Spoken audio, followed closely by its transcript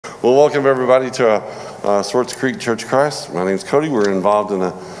Well, welcome everybody to Swartz Creek Church of Christ. My name's Cody. We're involved in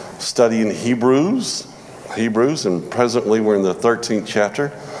a study in Hebrews, and presently we're in the 13th chapter.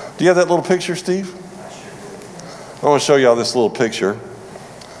 Do you have that little picture, Steve? I want to show y'all this little picture.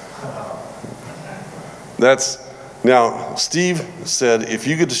 Now, Steve said, if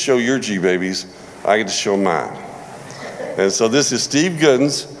you get to show your G-babies, I get to show mine. And so this is Steve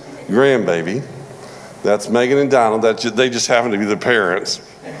Gooden's grandbaby. That's Megan and Donald. They just happen to be the parents.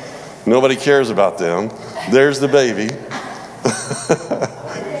 Nobody cares about them. There's the baby.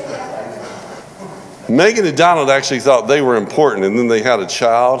 Megan and Donald actually thought they were important, and then they had a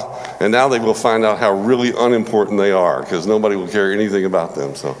child, and now they will find out how really unimportant they are, because nobody will care anything about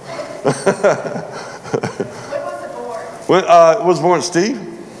them. So, When was it born? When it was born, Steve?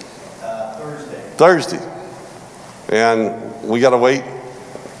 Thursday. And we got to wait.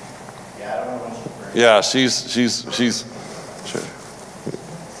 Yeah, I don't know when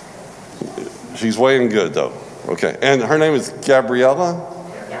she's weighing good though. Okay, and her name is Gabriella.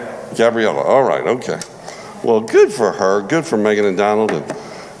 Gabriella. All right. Okay. Well, good for her. Good for Megan and Donald,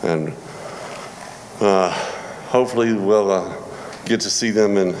 and hopefully we'll get to see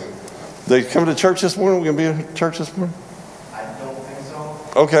them. And they come to church this morning. We're gonna be at church this morning. I don't think so.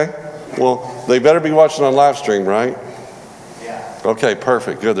 Okay. Well, they better be watching on live stream, right? Yeah. Okay.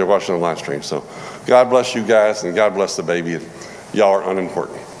 Perfect. Good. They're watching on live stream. So, God bless you guys, and God bless the baby. And y'all are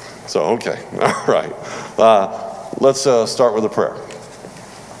unimportant. So, okay. All right. Let's start with a prayer.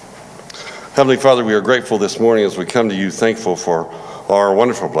 Heavenly Father, we are grateful this morning as we come to you, thankful for our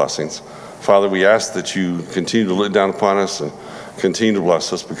wonderful blessings. Father, we ask that you continue to look down upon us and continue to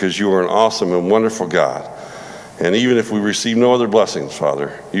bless us, because you are an awesome and wonderful God. And even if we receive no other blessings,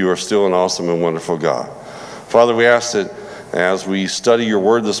 Father, you are still an awesome and wonderful God. Father, we ask that as we study your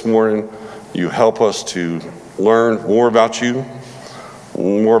word this morning, you help us to learn more about you,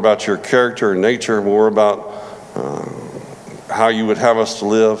 more about your character and nature, more about how you would have us to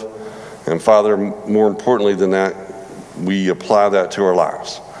live. And Father, more importantly than that, we apply that to our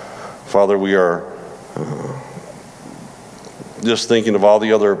lives. Father, we are just thinking of all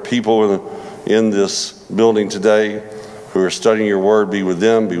the other people in this building today who are studying your word. Be with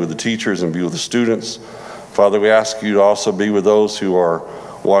them, be with the teachers, and be with the students. Father, we ask you to also be with those who are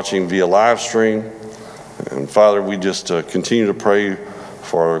watching via live stream. And Father, we just continue to pray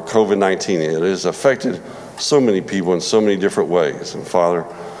for COVID-19. It has affected so many people in so many different ways. And Father,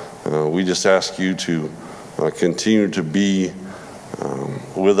 we just ask you to continue to be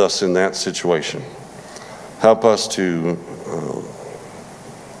with us in that situation. Help us to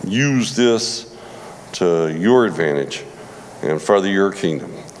use this to your advantage and further your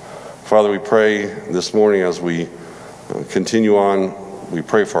kingdom. Father, we pray this morning as we continue on, we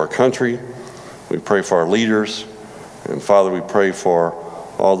pray for our country, we pray for our leaders, and Father, we pray for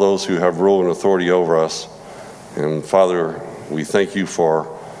all those who have rule and authority over us. And Father, we thank you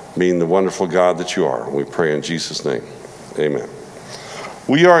for being the wonderful God that you are. We pray in Jesus' name. Amen.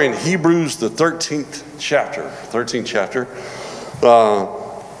 We are in Hebrews, the 13th chapter.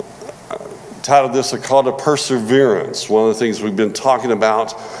 Titled this, a call to perseverance. One of the things we've been talking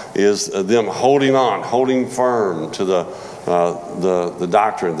about is them holding on, holding firm to the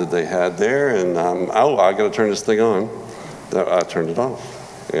doctrine that they had there. And I got to turn this thing on. I turned it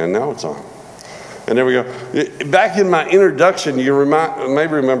off, and now it's on. And there we go. Back in my introduction, you may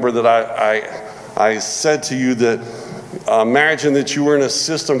remember that I said to you that imagine that you were in a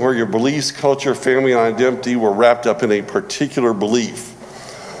system where your beliefs, culture, family, and identity were wrapped up in a particular belief.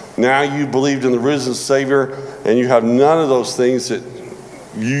 Now you believed in the risen Savior, and you have none of those things that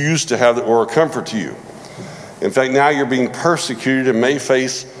you used to have that were a comfort to you. In fact, now you're being persecuted and may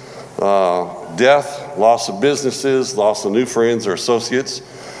face death, loss of businesses, loss of new friends or associates.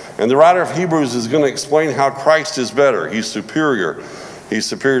 And the writer of Hebrews is going to explain how Christ is better. He's superior. He's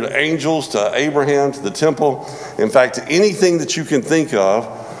superior to angels, to Abraham, to the temple. In fact, to anything that you can think of,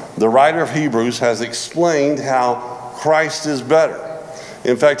 the writer of Hebrews has explained how Christ is better.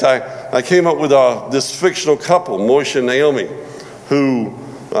 In fact, I came up with this fictional couple, Moshe and Naomi, who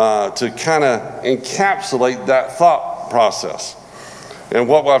to kind of encapsulate that thought process. And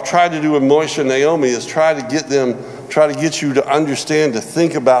what I've tried to do with Moshe and Naomi is try to get you to understand, to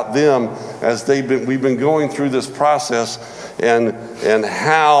think about them as we've been going through this process, and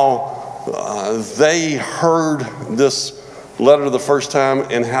how they heard this letter the first time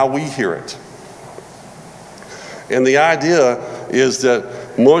and how we hear it. And the idea is that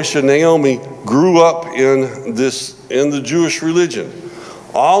Moshe and Naomi grew up in the Jewish religion.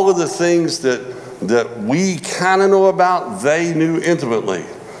 All of the things that we kind of know about, they knew intimately.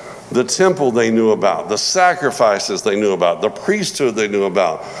 The temple they knew about, the sacrifices they knew about, the priesthood they knew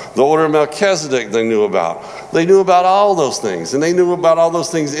about, the order of Melchizedek they knew about. They knew about all those things, and they knew about all those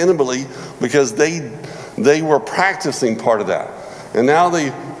things intimately because they were practicing part of that. And now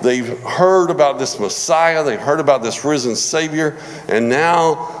they've heard about this Messiah, they've heard about this risen Savior, and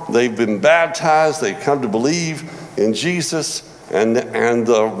now they've been baptized, they've come to believe in Jesus, and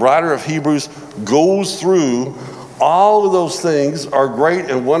the writer of Hebrews goes through all of those things are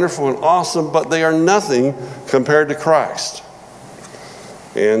great and wonderful and awesome, but they are nothing compared to Christ.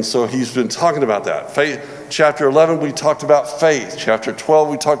 And so he's been talking about that. Faith, chapter 11, we talked about faith. Chapter 12,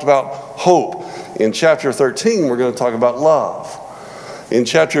 we talked about hope. In chapter 13, we're going to talk about love. In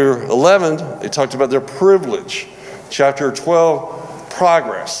chapter 11, they talked about their privilege. Chapter 12,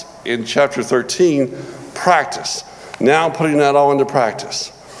 progress. In chapter 13, practice. Now putting that all into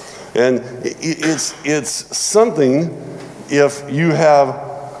practice. And it's something if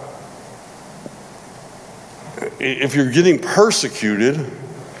you're getting persecuted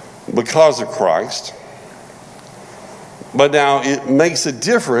because of Christ, but now it makes a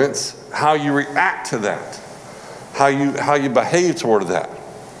difference how you react to that, how you behave toward that.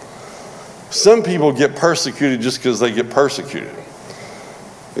 Some people get persecuted just because they get persecuted.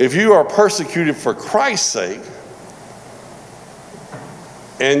 If you are persecuted for Christ's sake,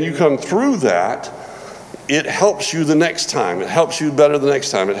 and you come through that, it helps you the next time. It helps you better the next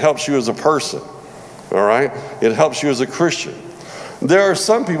time. It helps you as a person, all right? It helps you as a Christian. There are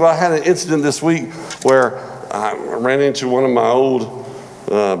some people, I had an incident this week where I ran into one of my old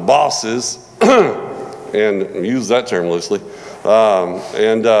bosses, and use that term loosely,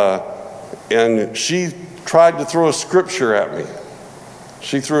 and she tried to throw a scripture at me.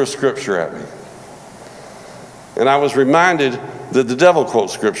 She threw a scripture at me. And I was reminded that the devil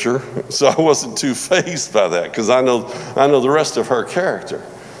quotes scripture, so I wasn't too fazed by that because I know the rest of her character.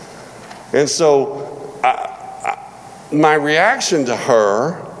 And so my reaction to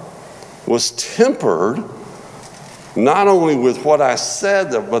her was tempered not only with what I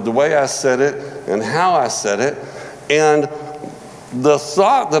said, but the way I said it and how I said it. And the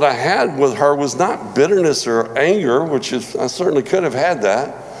thought that I had with her was not bitterness or anger, which is, I certainly could have had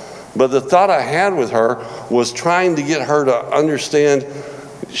that. But the thought I had with her was trying to get her to understand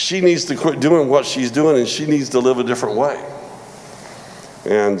she needs to quit doing what she's doing and she needs to live a different way.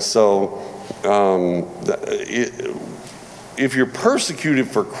 And so if you're persecuted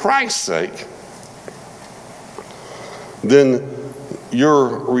for Christ's sake, then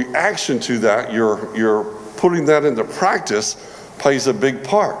your reaction to that, you're putting that into practice, plays a big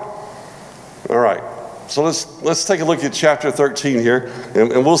part. All right. So let's take a look at chapter 13 here,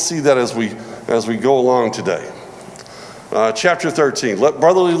 and we'll see that as we go along today. Chapter 13, let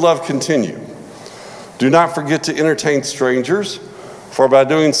brotherly love continue. Do not forget to entertain strangers, for by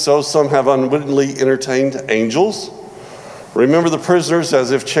doing so some have unwittingly entertained angels. Remember the prisoners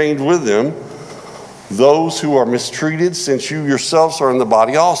as if chained with them, those who are mistreated, since you yourselves are in the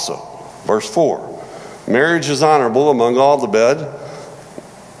body also. Verse 4, marriage is honorable among all,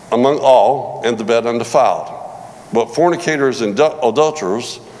 and the bed undefiled. But fornicators and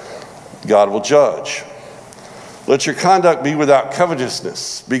adulterers, God will judge. Let your conduct be without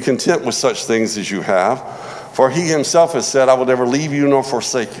covetousness. Be content with such things as you have. For he himself has said, I will never leave you nor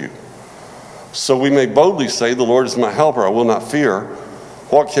forsake you. So we may boldly say, the Lord is my helper, I will not fear.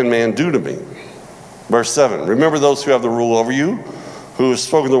 What can man do to me? Verse 7, remember those who have the rule over you, who have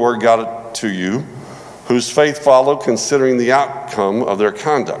spoken the word of God to you, whose faith follow, considering the outcome of their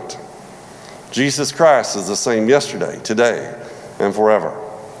conduct. Jesus Christ is the same yesterday, today, and forever.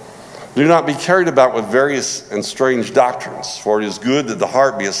 Do not be carried about with various and strange doctrines, for it is good that the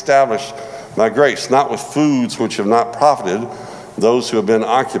heart be established by grace, not with foods which have not profited those who have been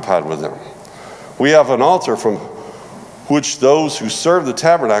occupied with them. We have an altar from which those who serve the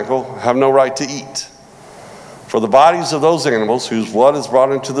tabernacle have no right to eat. For the bodies of those animals whose blood is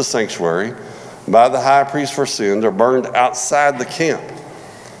brought into the sanctuary by the high priest for sin are burned outside the camp.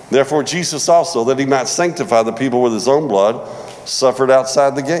 Therefore Jesus also, that he might sanctify the people with his own blood, suffered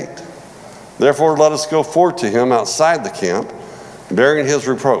outside the gate. Therefore let us go forth to him outside the camp, bearing his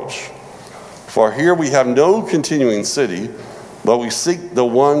reproach. For here we have no continuing city, but we seek the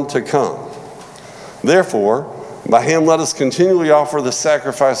one to come. Therefore, by him let us continually offer the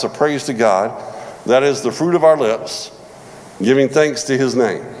sacrifice of praise to God, that is the fruit of our lips, giving thanks to his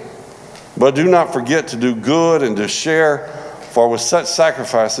name. But do not forget to do good and to share, for with such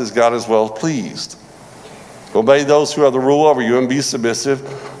sacrifices God is well pleased. Obey those who have the rule over you and be submissive,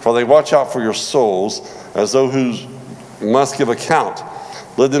 for they watch out for your souls as those who must give account.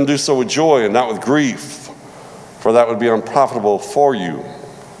 Let them do so with joy and not with grief, for that would be unprofitable for you.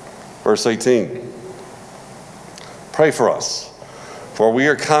 Verse 18. Pray for us, for we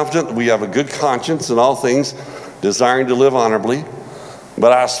are confident that we have a good conscience in all things, desiring to live honorably.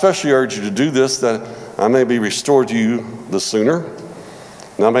 But I especially urge you to do this, that I may be restored to you the sooner.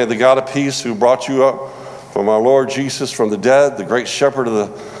 Now may the God of peace, who brought you up from our Lord Jesus from the dead, the great shepherd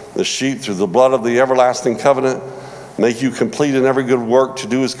of the sheep, through the blood of the everlasting covenant, make you complete in every good work to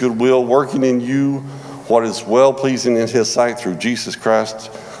do his good will, working in you what is well-pleasing in his sight, through Jesus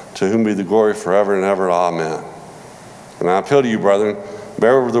Christ, to whom be the glory forever and ever. Amen. And I appeal to you, brethren,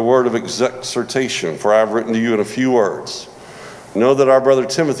 bear over the word of exhortation, for I have written to you in a few words. Know that our brother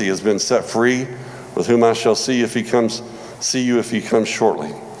Timothy has been set free, with whom I shall see you if he comes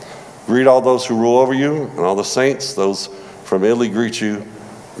shortly. Greet all those who rule over you, and all the saints. Those from Italy greet you.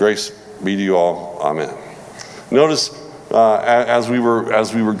 Grace be to you all. Amen. Notice as we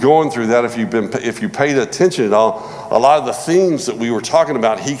were going through that, if you paid attention at all, a lot of the themes that we were talking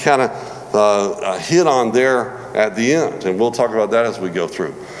about, he kind of hit on there at the end, and we'll talk about that as we go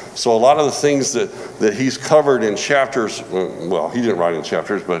through. So a lot of the things that he's covered in chapters, well, he didn't write in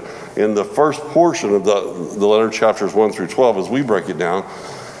chapters, but in the first portion of the letter, chapters 1 through 12, as we break it down,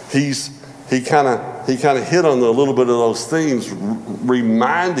 he kind of hit on a little bit of those themes,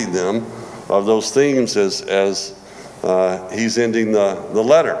 reminding them of those themes as he's ending the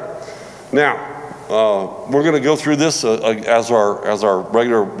letter. Now, we're going to go through this as our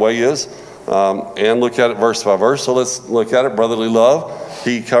regular way is, and look at it verse by verse. So let's look at it. Brotherly love,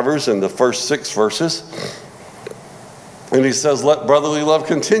 he covers in the first 6 verses. And he says, let brotherly love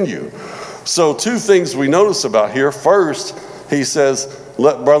continue. So 2 things we notice about here. First, he says,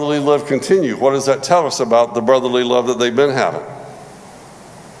 let brotherly love continue. What does that tell us about the brotherly love that they've been having?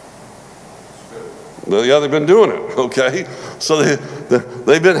 Yeah, they've been doing it, okay? So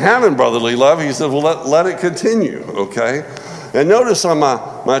they've been having brotherly love. He said, well, let it continue, okay? And notice on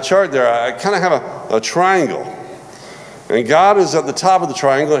my chart there, I kind of have a triangle. And God is at the top of the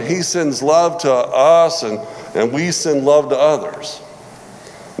triangle, and he sends love to us, and we send love to others.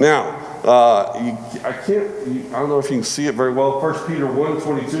 Now, I don't know if you can see it very well. 1 Peter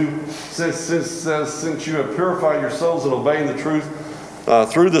 1:22 says, since you have purified your souls in obeying the truth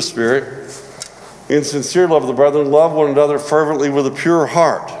through the Spirit, in sincere love of the brethren, love one another fervently with a pure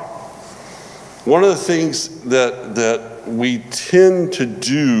heart. One of the things that we tend to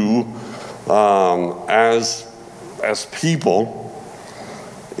do as people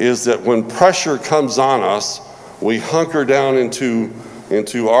is that when pressure comes on us, we hunker down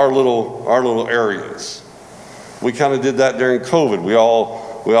into our little areas. We kind of did that during COVID. We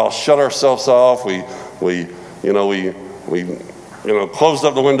all shut ourselves off. We closed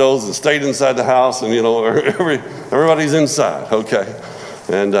up the windows and stayed inside the house, and everybody's inside, okay?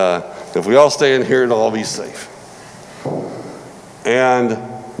 And if we all stay in here, it'll all be safe. And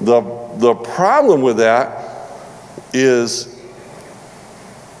the problem with that is,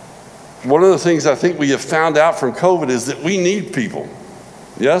 one of the things I think we have found out from COVID is that we need people.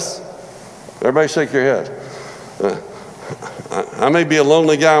 Yes? Everybody shake your head. I may be a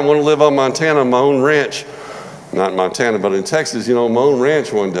lonely guy and want to live on Montana, my own ranch. Not in Montana, but in Texas, my own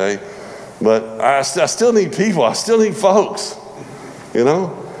ranch one day. But I still need people. I still need folks.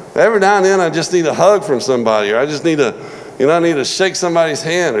 Every now and then I just need a hug from somebody, or I just need I need to shake somebody's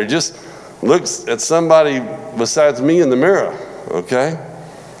hand, or just look at somebody besides me in the mirror, okay?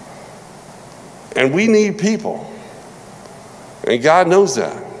 And we need people. And God knows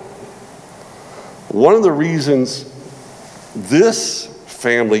that. One of the reasons this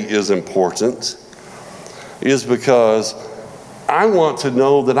family is important is because I want to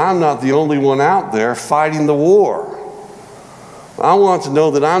know that I'm not the only one out there fighting the war. I want to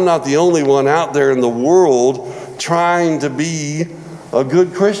know that I'm not the only one out there in the world trying to be a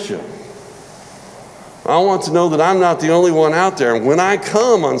good Christian. I want to know that I'm not the only one out there. And when I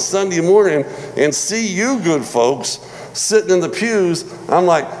come on Sunday morning and see you good folks sitting in the pews, I'm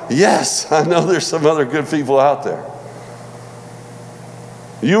like, yes, I know there's some other good people out there.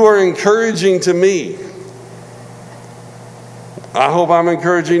 You are encouraging to me. I hope I'm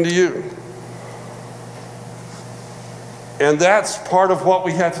encouraging to you. And that's part of what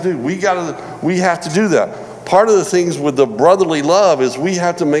we have to do. We have to do that. Part of the things with the brotherly love is we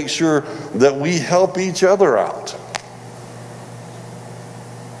have to make sure that we help each other out.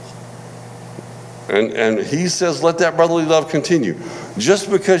 And he says, let that brotherly love continue.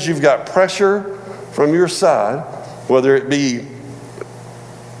 Just because you've got pressure from your side, whether it be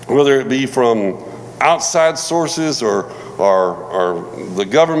from outside sources or the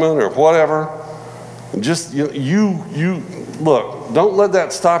government or whatever, just you look, don't let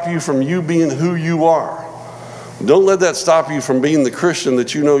that stop you from you being who you are. Don't let that stop you from being the Christian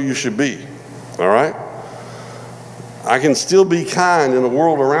that you know you should be. All right? I can still be kind in a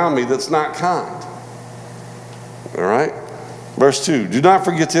world around me that's not kind. All right? Verse 2, do not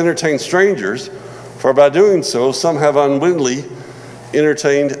forget to entertain strangers, for by doing so, some have unwittingly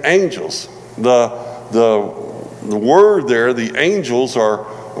entertained angels. The word there, the angels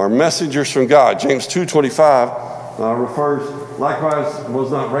are messengers from God. James 2:25 refers, likewise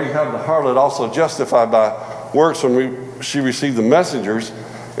was not Rahab the harlot also justified by works when she received the messengers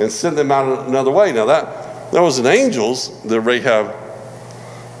and sent them out another way. Now that wasn't angels that Rahab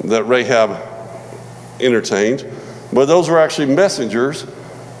entertained, but those were actually messengers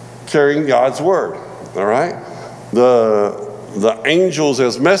carrying God's word. All right? The angels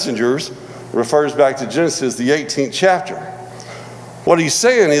as messengers refers back to Genesis, the 18th chapter. What he's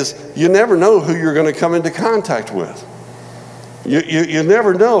saying is you never know who you're going to come into contact with. You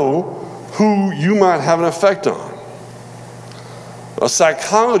never know who you might have an effect on. A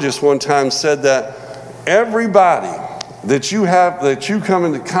psychologist one time said that everybody that you come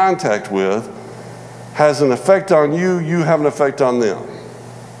into contact with has an effect on you, you have an effect on them.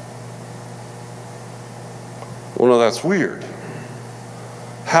 Well, no, that's weird.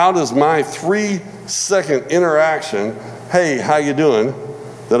 How does my 3-second interaction, hey, how you doing,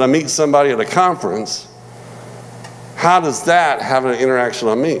 that I meet somebody at a conference, how does that have an interaction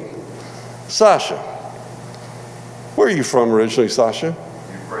on me? Sasha, where are you from originally, Sasha?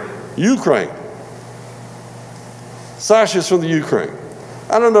 Ukraine. Sasha's from the Ukraine.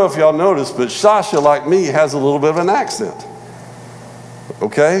 I don't know if y'all noticed, but Sasha, like me, has a little bit of an accent.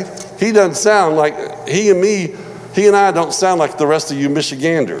 Okay? He doesn't sound like, he and I don't sound like the rest of you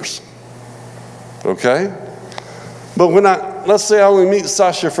Michiganders. Okay? But let's say I only meet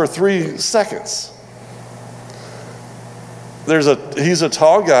Sasha for 3 seconds. He's a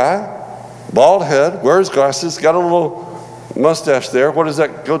tall guy, bald head, wears glasses, got a little mustache there. What is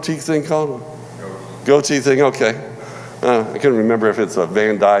that goatee thing called? Goatee thing, okay. I can't remember if it's a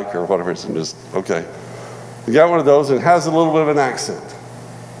Van Dyke or whatever. It's just, okay. He got one of those and has a little bit of an accent.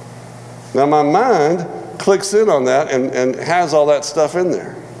 Now my mind clicks in on that and has all that stuff in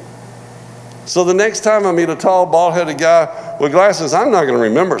there. So the next time I meet a tall, bald-headed guy with glasses, I'm not going to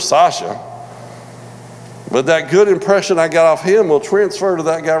remember Sasha. But that good impression I got off him will transfer to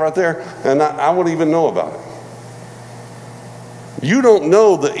that guy right there, and I won't even know about it. You don't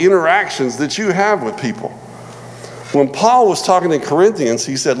know the interactions that you have with people. When Paul was talking in Corinthians,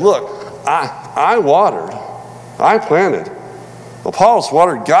 he said, look, I watered, I planted. Apollos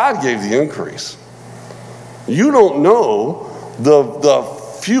watered, God gave the increase. You don't know the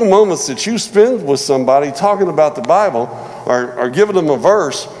few moments that you spend with somebody talking about the Bible or giving them a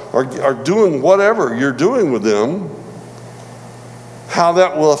verse or doing whatever you're doing with them, how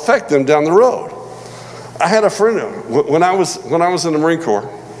that will affect them down the road. I had a friend, when I was in the Marine Corps,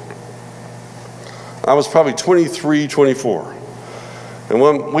 I was probably 23, 24. And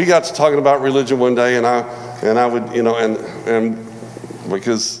when we got to talking about religion one day, and I would, and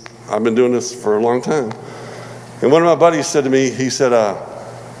because I've been doing this for a long time. And one of my buddies said to me, he said,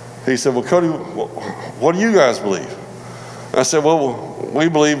 well, Cody, what do you guys believe? I said, well, we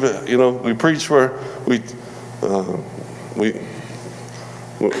believe, we preach where we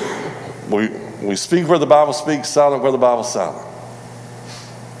speak where the Bible speaks, silent where the Bible's silent.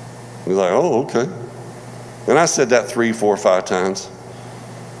 He's like, oh, okay. And I said that 3, 4, 5 times.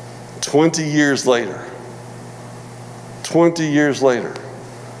 20 years later,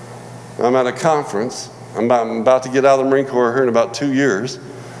 I'm at a conference. I'm about to get out of the Marine Corps here in about 2 years.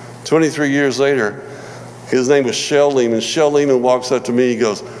 23 years later, his name was Shell Lehman. Shell Lehman walks up to me. He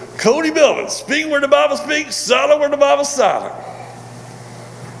goes, Cody Billman, speak where the Bible speaks, silent where the Bible's silent.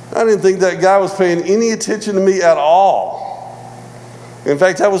 I didn't think that guy was paying any attention to me at all. In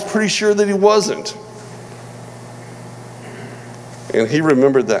fact, I was pretty sure that he wasn't. And he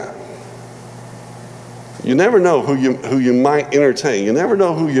remembered that. You never know who you might entertain. You never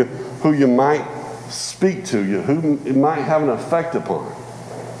know who you might speak to, who it might have an effect upon.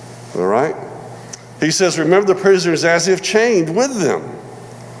 All right? He says, remember the prisoners as if chained with them.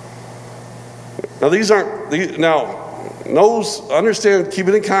 Now, understand, keep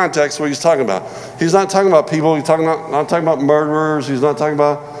it in context what he's talking about. He's not talking about people, he's not talking about murderers, he's not talking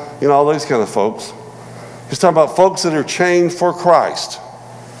about, all those kind of folks. He's talking about folks that are chained for Christ.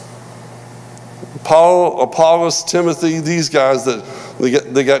 Paul, Apollos, Timothy, these guys that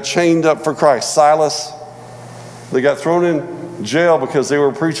they got chained up for Christ. Silas, they got thrown in jail because they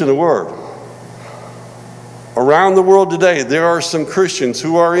were preaching the word. Around the world today, there are some Christians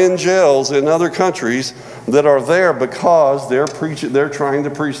who are in jails in other countries that are there because they're trying to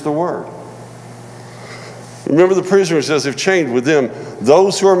preach the word. Remember the prisoners as if chained with them,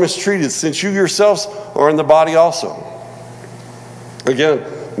 those who are mistreated, since you yourselves are in the body also. Again,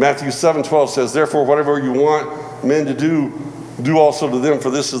 Matthew 7:12 says, therefore, whatever you want men to do, do also to them, for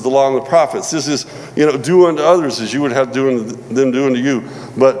this is the law and the prophets. This is, do unto others as you would have them do unto you.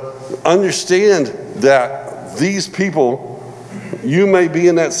 But understand that these people, you may be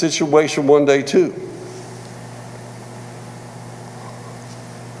in that situation one day too.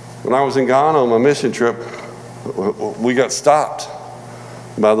 When I was in Ghana on my mission trip, we got stopped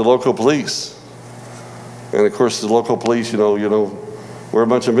by the local police. And of course, the local police, we're a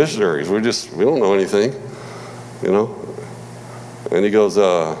bunch of missionaries. We don't know anything, And he goes,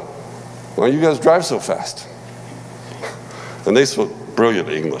 why you guys drive so fast? And they spoke brilliant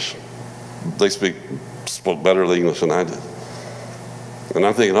English. They spoke better English than I did. And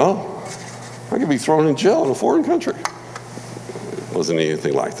I'm thinking, I could be thrown in jail in a foreign country. It wasn't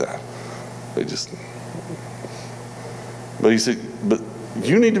anything like that. But he said, but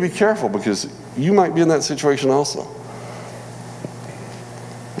you need to be careful because you might be in that situation also.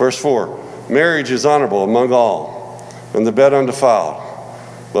 Verse 4, marriage is honorable among all, and the bed undefiled.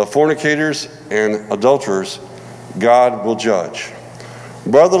 But fornicators and adulterers, God will judge.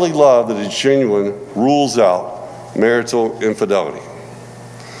 Brotherly love that is genuine rules out marital infidelity.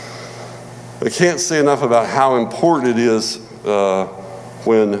 I can't say enough about how important it is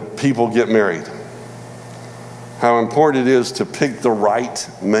when people get married. How important it is to pick the right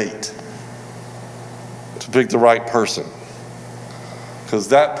mate, to pick the right person. Because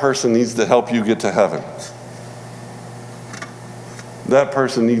that person needs to help you get to heaven. That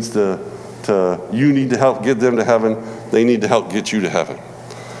person needs you need to help get them to heaven. They need to help get you to heaven.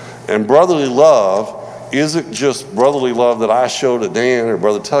 And brotherly love isn't just brotherly love that I show to Dan or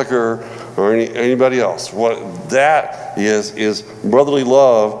Brother Tucker or anybody else. What that is brotherly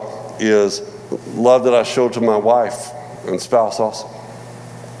love is love that I show to my wife and spouse also.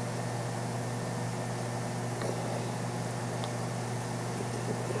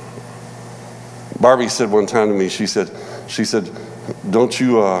 Barbie said one time to me, she said, don't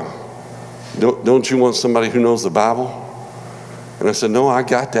you want somebody who knows the Bible? And I said, no, I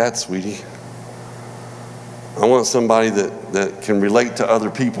got that, sweetie. I want somebody that can relate to other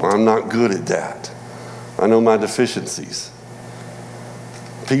people. I'm not good at that. I know my deficiencies.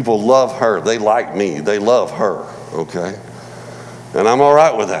 People love her. They like me. They love her, okay? And I'm all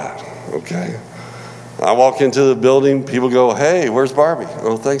right with that, okay? I walk into the building, people go, hey, where's Barbie?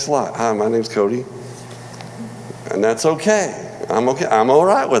 Oh, thanks a lot. Hi, my name's Cody. And that's okay. I'm okay. I'm all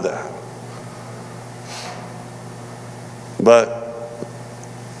right with that. But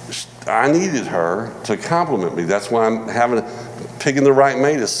I needed her to compliment me. That's why picking the right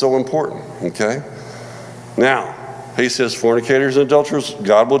mate is so important, okay? Now, he says, fornicators and adulterers,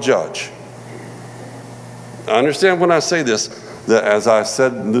 God will judge. I understand when I say this, that as I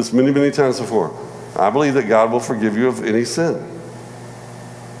said this many, many times before, I believe that God will forgive you of any sin.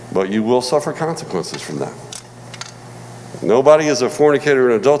 But you will suffer consequences from that. Nobody is a fornicator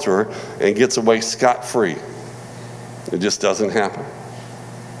and adulterer and gets away scot-free. It just doesn't happen.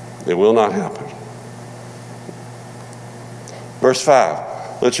 It will not happen. Verse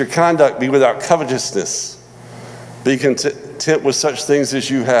 5, let your conduct be without covetousness. Be content with such things as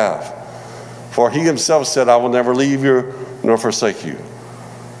you have. For he himself said, I will never leave you nor forsake you.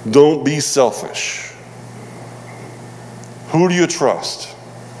 Don't be selfish. Who do you trust?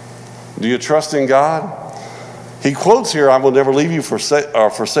 Do you trust in God? He quotes here, I will never leave you or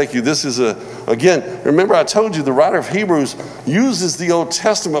forsake you. This is again, remember I told you the writer of Hebrews uses the Old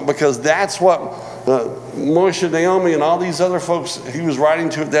Testament because that's what Moshe, Naomi, and all these other folks he was writing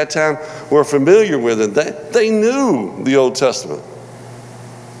to at that time were familiar with. And they knew the Old Testament.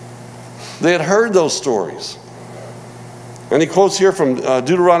 They had heard those stories. And he quotes here from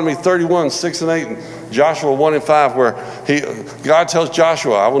Deuteronomy 31, 6 and 8, and Joshua 1 and 5, where God tells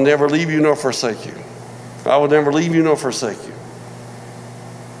Joshua, I will never leave you nor forsake you. I will never leave you nor forsake you.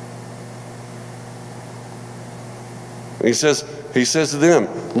 And he says to them,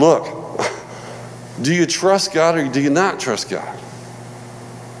 look, do you trust God or do you not trust God?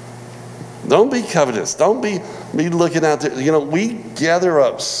 Don't be covetous. Don't be looking out there. We gather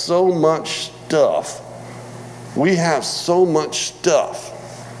up so much stuff. We have so much stuff.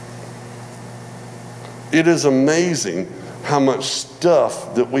 It is amazing how much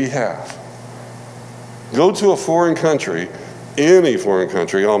stuff that we have. Go to a foreign country, any foreign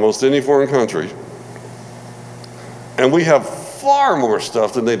country, almost any foreign country, and we have far more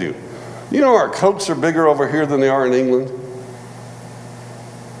stuff than they do. Our Cokes are bigger over here than they are in England.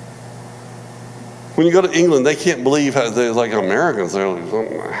 When you go to England, they can't believe how they're like Americans. They're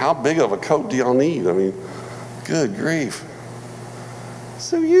like, how big of a Coke do y'all need? I mean, Good grief.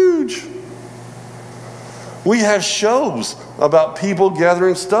 So huge. We have shows about people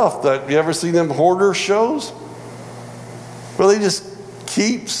gathering stuff. You ever see them hoarder shows? Where they just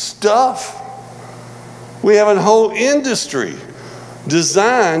keep stuff. We have a whole industry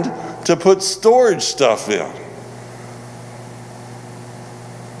designed to put storage stuff in.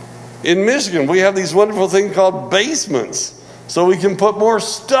 In Michigan, we have these wonderful things called basements, so we can put more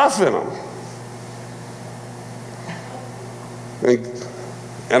stuff in them.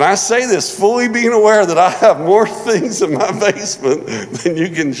 And I say this fully being aware that I have more things in my basement than you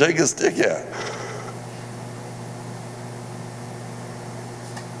can shake a stick at.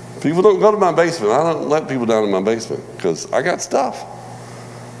 People don't go to my basement. I don't let people down in my basement because I got stuff.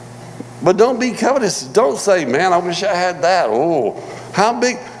 But don't be covetous. Don't say, man, I wish I had that. Oh, how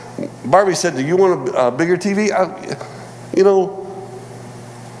big? Barbie said, do you want a bigger TV?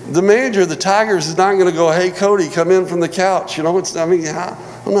 The manager of the Tigers is not going to go, hey, Cody, come in from the couch. I don't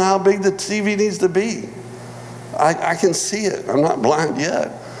know how big the TV needs to be. I can see it. I'm not blind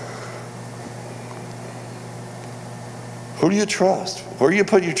yet. Who do you trust? Where do you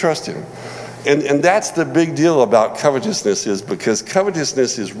put your trust in? And that's the big deal about covetousness, is because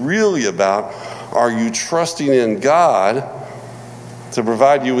covetousness is really about, are you trusting in God to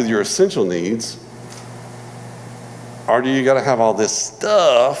provide you with your essential needs, or do you got to have all this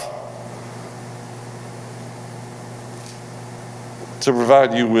stuff to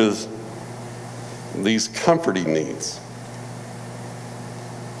provide you with these comforting needs?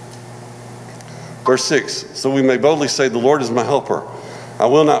 Verse 6, so we may boldly say, the Lord is my helper. I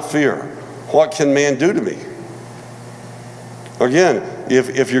will not fear. What can man do to me? Again,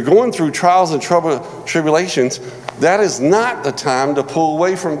 if you're going through trials and tribulations, that is not the time to pull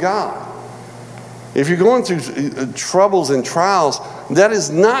away from God. If you're going through troubles and trials, that is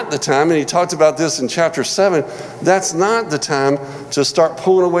not the time, and he talked about this in chapter 7, that's not the time to start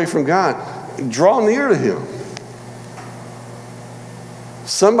pulling away from God. Draw near to him.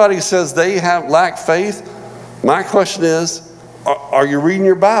 Somebody says they lack faith. My question is, are you reading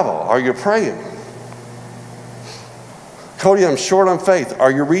your Bible? Are you praying? Cody, I'm short on faith.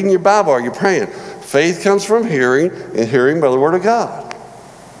 Are you reading your Bible? Are you praying? Faith comes from hearing, and hearing by the Word of God.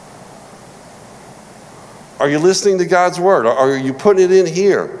 Are you listening to God's Word? Or are you putting it in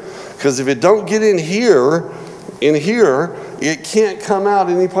here? Because if it don't get in here, it can't come out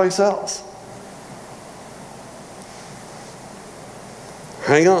anyplace else.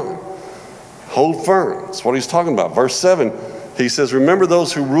 Hang on. Hold firm. That's what he's talking about. Verse 7, he says, remember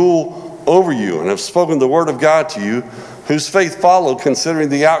those who rule over you and have spoken the word of God to you, whose faith followed, considering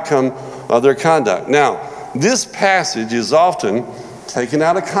the outcome of their conduct. Now, this passage is often taken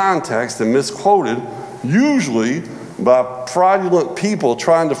out of context and misquoted, usually by fraudulent people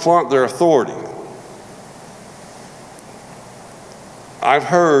trying to flaunt their authority. I've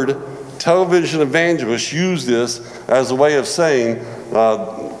heard television evangelists use this as a way of saying,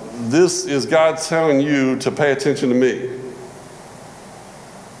 this is God telling you to pay attention to me.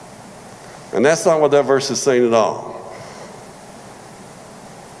 And that's not what that verse is saying at all.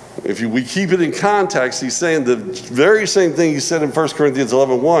 If we keep it in context, he's saying the very same thing he said in 1 Corinthians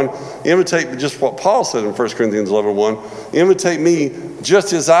 11:1. Imitate just what Paul said in 1 Corinthians 11:1. Imitate me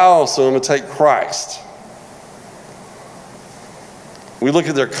just as I also imitate Christ. We look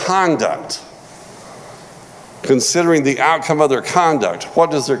at their conduct, considering the outcome of their conduct.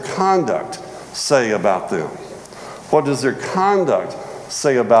 What does their conduct say about them? What does their conduct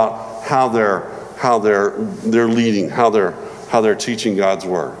say about how they're leading, how they're teaching God's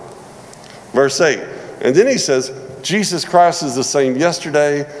word? Verse 8, and then he says, Jesus Christ is the same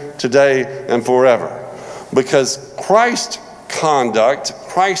yesterday, today, and forever. Because Christ's conduct,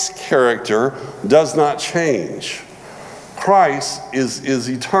 Christ's character does not change. Christ is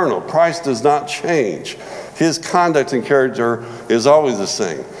eternal. Christ does not change. His conduct and character is always the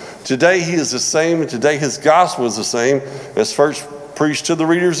same. Today he is the same, and today his gospel is the same as first preached to the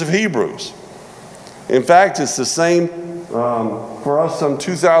readers of Hebrews. In fact, it's the same for us some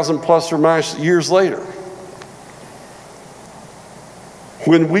 2,000 plus or minus years later.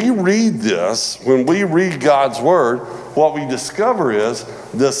 When we read this, when we read God's word, what we discover is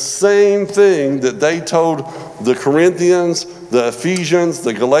the same thing that they told the Corinthians, the Ephesians,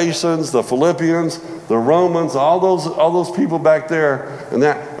 the Galatians, the Philippians, the Romans, all those people back there, and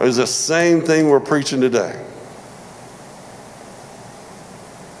that is the same thing we're preaching today.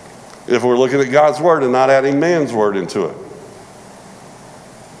 If we're looking at God's word and not adding man's word into it.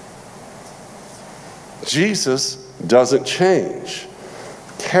 Jesus doesn't change.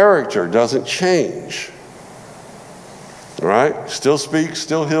 Character doesn't change. All right? Still speaks,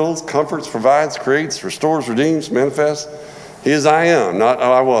 still heals, comforts, provides, creates, restores, redeems, manifests. He is I am, not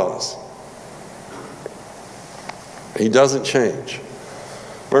I was. He doesn't change.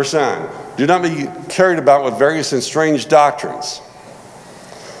 Verse 9, do not be carried about with various and strange doctrines.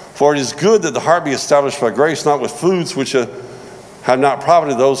 For it is good that the heart be established by grace, not with foods which have not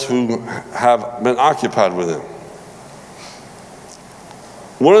profited those who have been occupied with them.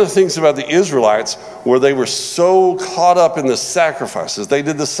 One of the things about the Israelites where they were so caught up in the sacrifices, they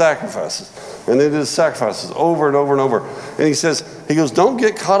did the sacrifices, and they did the sacrifices over and over and over. And he goes, don't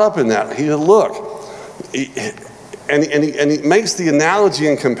get caught up in that. He said, look, and he makes the analogy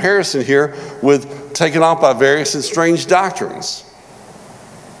and comparison here with taken off by various and strange doctrines.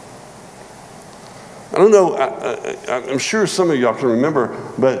 I don't know, I'm sure some of y'all can remember,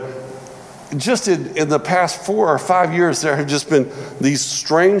 but just in the past 4 or 5 years, there have just been these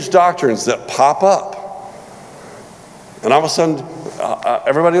strange doctrines that pop up. And all of a sudden,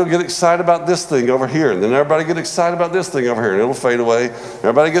 everybody will get excited about this thing over here, and then everybody get excited about this thing over here, and it'll fade away.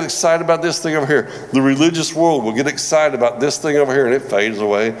 Everybody get excited about this thing over here. The religious world will get excited about this thing over here, and it fades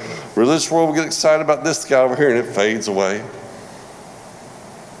away. The religious world will get excited about this guy over here, and it fades away.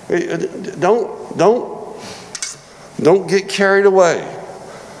 Don't get carried away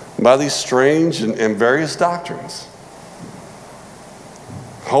by these strange and various doctrines.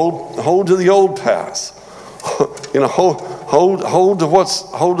 Hold to the old paths. Hold to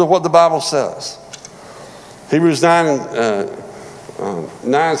what the Bible says. Hebrews 9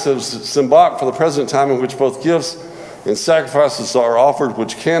 says, symbolic for the present time in which both gifts and sacrifices are offered,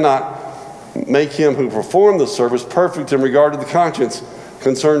 which cannot make him who performed the service perfect in regard to the conscience,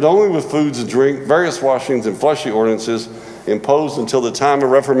 concerned only with foods and drink, various washings and fleshly ordinances imposed until the time of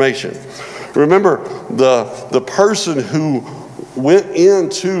Reformation. Remember, the person who went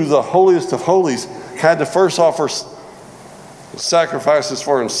into the holiest of holies had to first offer sacrifices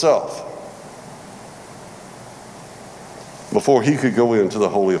for himself before he could go into the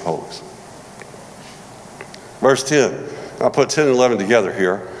Holy of Holies. Verse 10, I put 10 and 11 together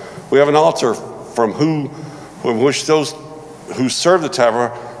here. We have an altar from which those who serve the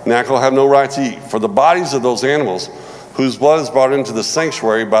tabernacle have no right to eat. For the bodies of those animals whose blood is brought into the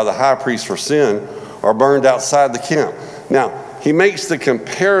sanctuary by the high priest for sin are burned outside the camp. Now, he makes the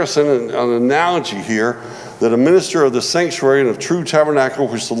comparison and an analogy here that a minister of the sanctuary and of true tabernacle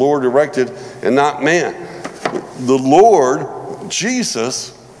which the Lord erected and not man. The Lord,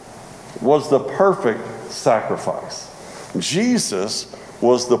 Jesus, was the perfect sacrifice. Jesus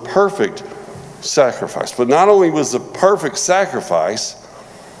was the perfect sacrifice. But not only was the perfect sacrifice,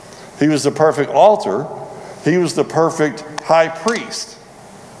 he was the perfect altar, he was the perfect high priest.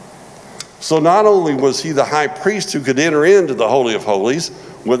 So not only was he the high priest who could enter into the Holy of Holies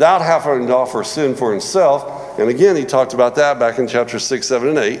without having to offer sin for himself, and again he talked about that back in chapter 6, 7,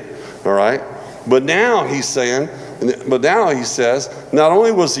 and 8, all right? But now he says, not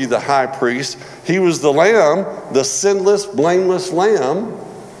only was he the high priest, he was the lamb, the sinless, blameless lamb,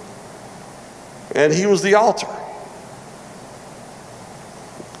 and he was the altar.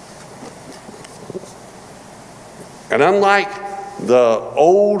 And unlike the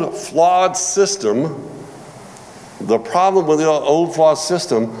old flawed system, the problem with the old flawed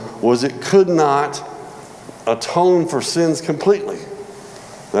system was it could not atone for sins completely.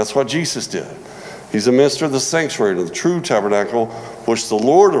 That's what Jesus did. He's a minister of the sanctuary, of the true tabernacle, which the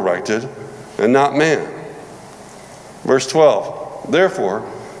Lord erected and not man. Verse 12, therefore,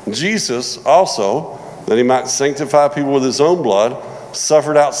 Jesus also, that he might sanctify people with his own blood,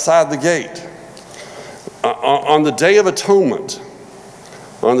 suffered outside the gate. On the Day of Atonement,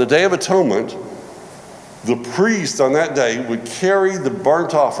 the priest on that day would carry the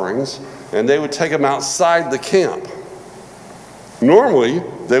burnt offerings and they would take them outside the camp. Normally,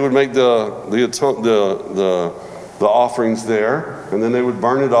 they would make the offerings there, and then they would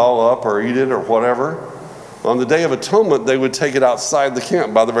burn it all up or eat it or whatever. On the Day of Atonement, they would take it outside the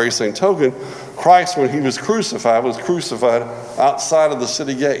camp. By the very same token, Christ, when he was crucified outside of the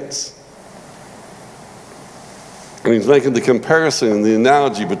city gates. And he's making the comparison and the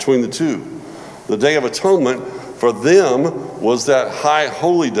analogy between the two. The Day of Atonement for them was that high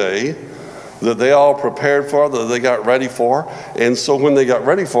holy day that they all prepared for, that they got ready for. And so when they got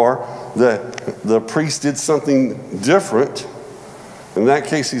ready for, the priest did something different. In that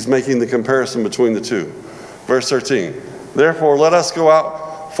case, he's making the comparison between the two. Verse 13, therefore let us go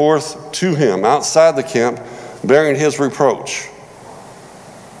out forth to him outside the camp, bearing his reproach.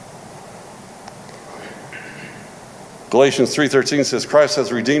 Galatians 3:13 says, Christ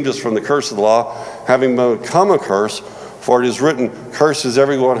has redeemed us from the curse of the law, having become a curse, for it is written, cursed is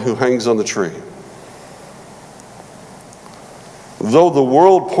everyone who hangs on the tree. though the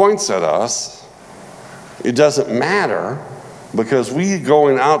world points at us, it doesn't matter because we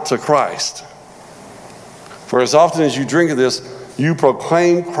going out to Christ. For as often as you drink of this, you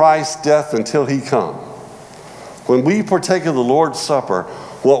proclaim Christ's death until he come. When we partake of the Lord's Supper,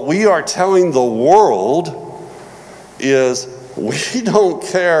 what we are telling the world is we don't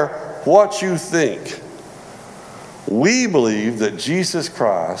care what you think. We believe that Jesus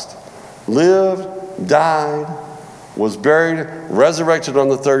Christ lived, died, was buried, resurrected on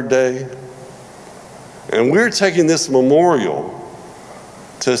the third day. And we're taking this memorial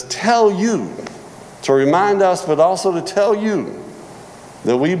to tell you, to remind us, but also to tell you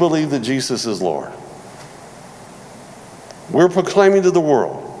that we believe that Jesus is Lord. We're proclaiming to the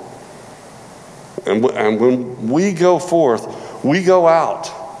world. And when we go forth, we go out.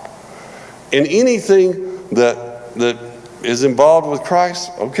 And anything that is involved with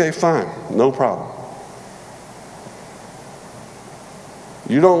Christ, okay, fine, no problem.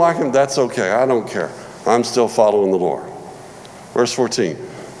 You don't like him, that's okay, I don't care. I'm still following the Lord. Verse 14,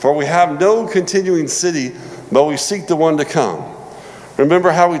 for we have no continuing city, but we seek the one to come.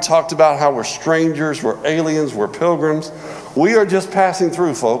 Remember how we talked about how we're strangers, we're aliens, we're pilgrims? We are just passing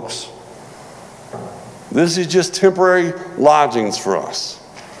through, folks. This is just temporary lodgings for us.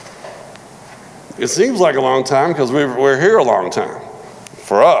 It seems like a long time because we're here a long time.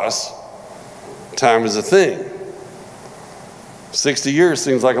 For us, time is a thing. 60 years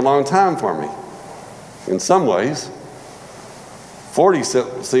seems like a long time for me. In some ways, 40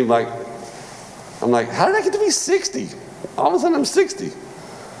 seemed like, I'm like, how did I get to be 60? All of a sudden I'm 60.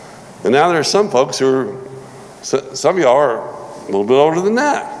 And now there are some folks who are, some of y'all are a little bit older than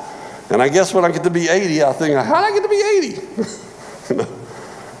that. And I guess when I get to be 80, I'll think, how did I get to be 80?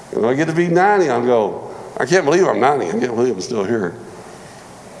 When I get to be 90, I'll go, I can't believe I'm 90. I can't believe I'm still here.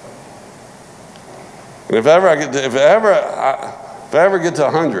 And if I ever get to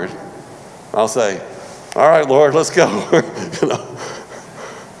 100, I'll say, all right, Lord, let's go. You know?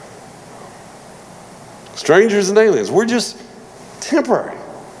 Strangers and aliens, we're just temporary.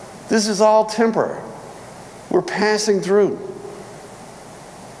 This is all temporary. We're passing through.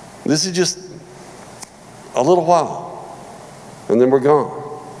 This is just a little while, and then we're gone.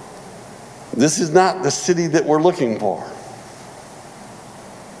 This is not the city that we're looking for.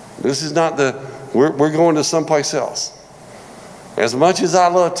 This is not we're going to someplace else. As much as I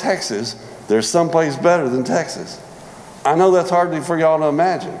love Texas, there's someplace better than Texas. I know that's hard for y'all to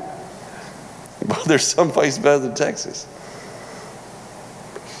imagine, but there's someplace better than Texas.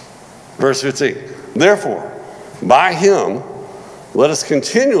 Verse 15, therefore, by him, let us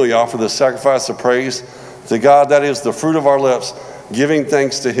continually offer the sacrifice of praise to God, that is the fruit of our lips, giving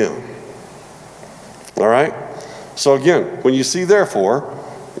thanks to him. All right? So again, when you see therefore,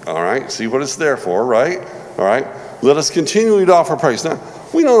 all right, see what it's there for, right? All right? Let us continually to offer praise. Now,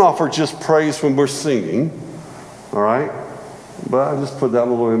 we don't offer just praise when we're singing, all right? But I just put that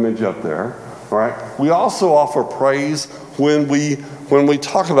little image up there, all right? We also offer praise when we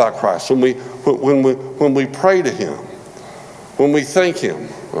talk about Christ, when we pray to him, when we thank him,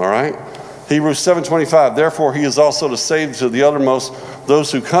 all right? Hebrews 7:25, therefore he is also to save to the uttermost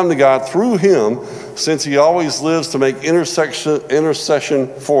those who come to God through him, since he always lives to make intercession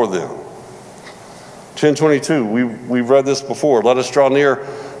for them. 10:22, we've read this before. Let us draw near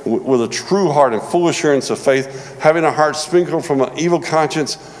with a true heart and full assurance of faith, having our hearts sprinkled from an evil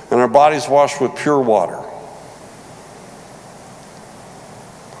conscience and our bodies washed with pure water.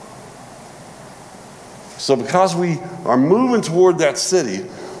 So because we are moving toward that city,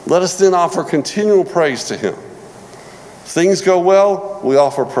 let us then offer continual praise to him. Things go well, we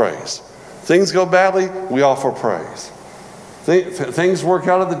offer praise. Things go badly, we offer praise. Things work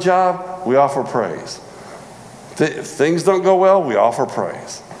out at the job, we offer praise. Things don't go well, we offer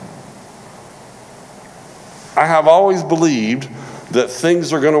praise. I have always believed that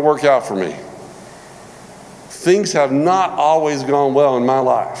things are going to work out for me. Things have not always gone well in my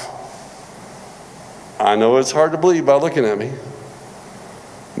life. I know it's hard to believe by looking at me,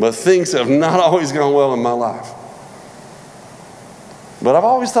 but things have not always gone well in my life. But I've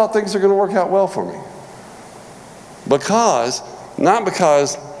always thought things are going to work out well for me. Not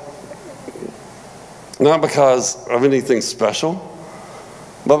because of anything special,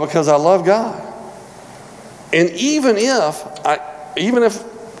 but because I love God. And even if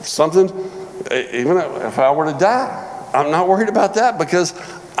I were to die, I'm not worried about that because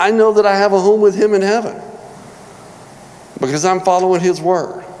I know that I have a home with him in heaven. Because I'm following his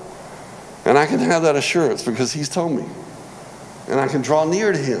word. And I can have that assurance because he's told me. And I can draw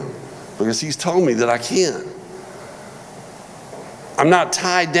near to him because he's told me that I can. I'm not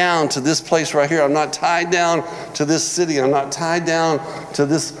tied down to this place right here. I'm not tied down to this city. I'm not tied down to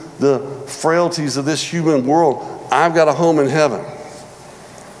the frailties of this human world. I've got a home in heaven.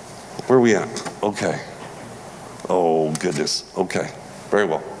 Where are we at? Okay. Oh, goodness. Okay. Very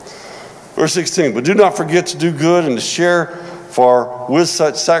well. Verse 16, but do not forget to do good and to share, for with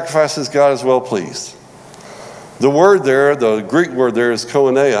such sacrifices God is well pleased. The word there, the Greek word there is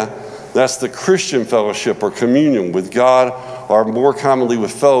koinonia. That's the Christian fellowship or communion with God, or more commonly with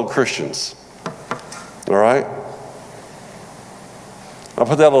fellow Christians. All right? I'll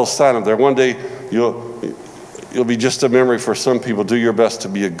put that little sign up there. One day you'll be just a memory for some people. Do your best to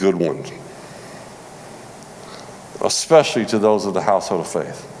be a good one. Especially to those of the household of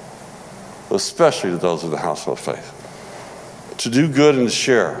faith. Especially to those of the household of faith. To do good and to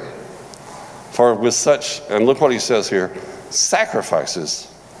share. For with such, and look what he says here, sacrifices,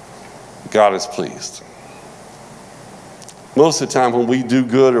 God is pleased. Most of the time when we do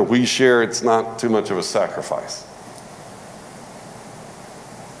good or we share, it's not too much of a sacrifice.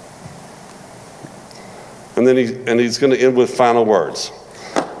 And then he's going to end with final words.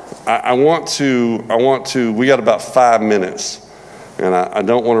 I want to, we got about 5 minutes. And I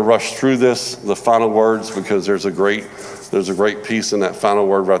don't want to rush through the final words, because there's a great piece in that final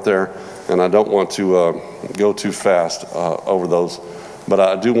word right there. And I don't want to go too fast over those. But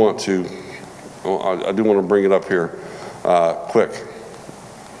I do want to bring it up here quick.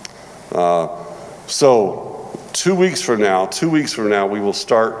 So 2 weeks from now, we will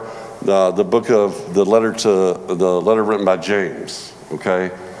start the book of the letter written by James.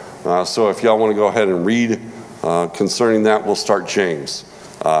 Okay, so if y'all want to go ahead and read concerning that, we'll start James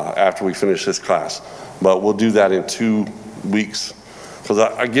after we finish this class. But we'll do that in 2 weeks, because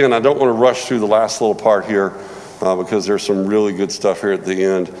again, I don't want to rush through the last little part here, because there's some really good stuff here at the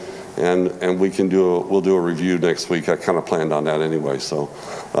end, and we'll do a review next week. I kind of planned on that anyway. So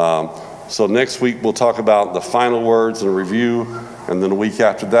next week we'll talk about the final words and a review, and then a week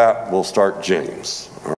after that we'll start James.